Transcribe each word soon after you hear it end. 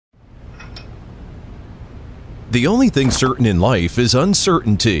The only thing certain in life is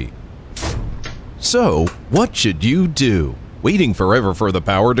uncertainty. So, what should you do? Waiting forever for the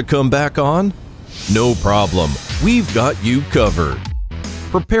power to come back on? No problem, we've got you covered.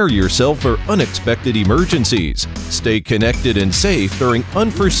 Prepare yourself for unexpected emergencies. Stay connected and safe during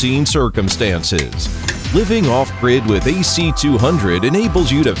unforeseen circumstances. Living off-grid with AC200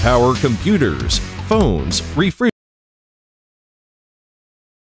 enables you to power computers, phones, refrigerators,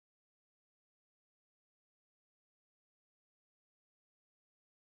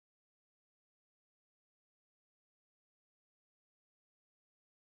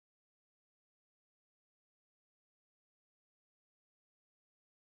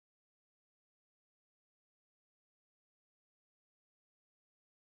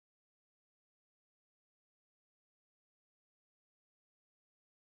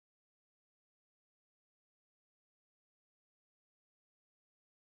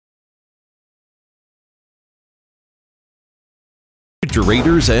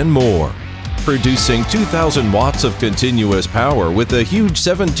 and more. Producing 2,000 watts of continuous power with a huge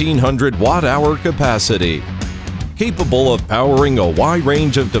 1,700 watt-hour capacity. Capable of powering a wide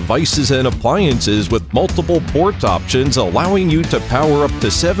range of devices and appliances with multiple port options, allowing you to power up to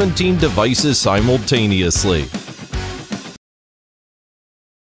 17 devices simultaneously.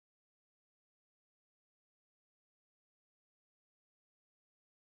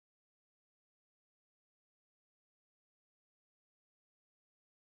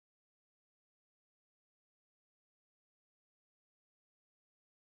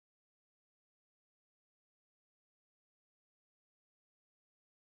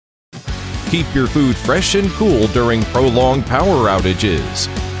 Keep your food fresh and cool during prolonged power outages.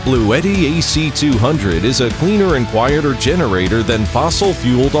 Bluetti AC200 is a cleaner and quieter generator than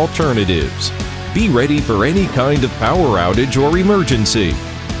fossil-fueled alternatives. Be ready for any kind of power outage or emergency.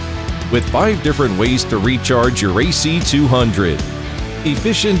 With 5 different ways to recharge your AC200.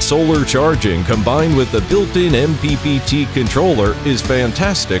 Efficient solar charging combined with the built-in MPPT controller is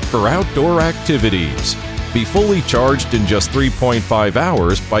fantastic for outdoor activities. Be fully charged in just 3.5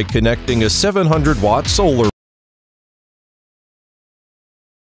 hours by connecting a 700-watt solar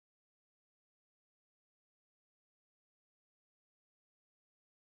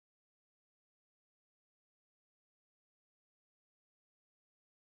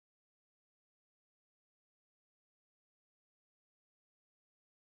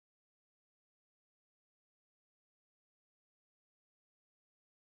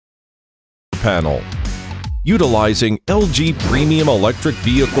panel. Utilizing LG premium electric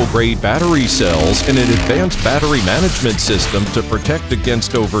vehicle-grade battery cells and an advanced battery management system to protect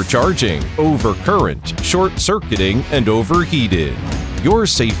against overcharging, overcurrent, short-circuiting, and overheated. Your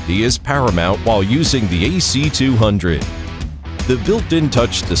safety is paramount while using the AC200. The built-in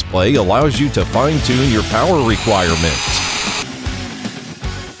touch display allows you to fine-tune your power requirements.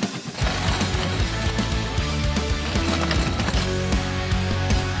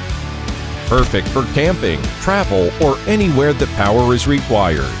 Perfect for camping, travel, or anywhere that power is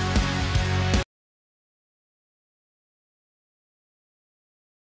required.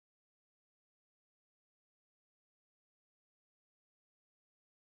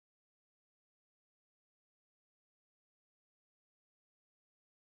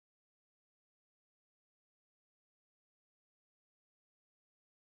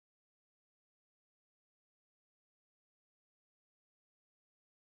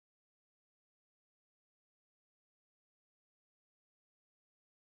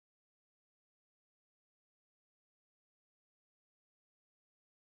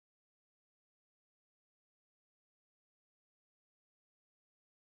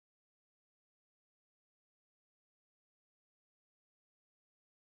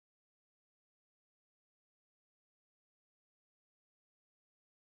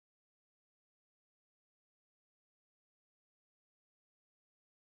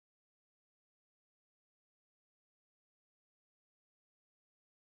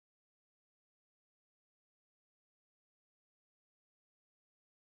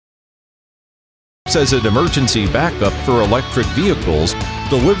 As an emergency backup for electric vehicles,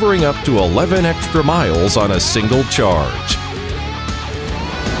 delivering up to 11 extra miles on a single charge.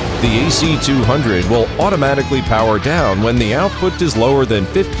 The AC200 will automatically power down when the output is lower than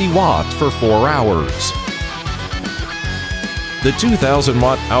 50 watts for 4 hours. The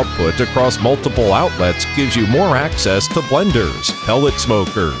 2,000-watt output across multiple outlets gives you more access to blenders, pellet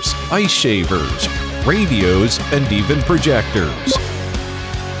smokers, ice shavers, radios, and even projectors.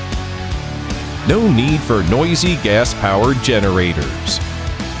 No need for noisy gas-powered generators.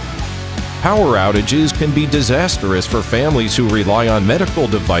 Power outages can be disastrous for families who rely on medical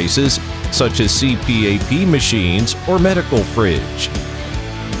devices such as CPAP machines or medical fridge.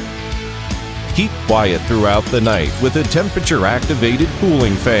 Keep quiet throughout the night with a temperature-activated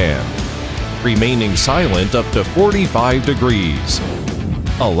cooling fan, remaining silent up to 45 degrees,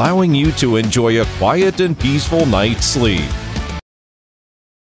 allowing you to enjoy a quiet and peaceful night's sleep.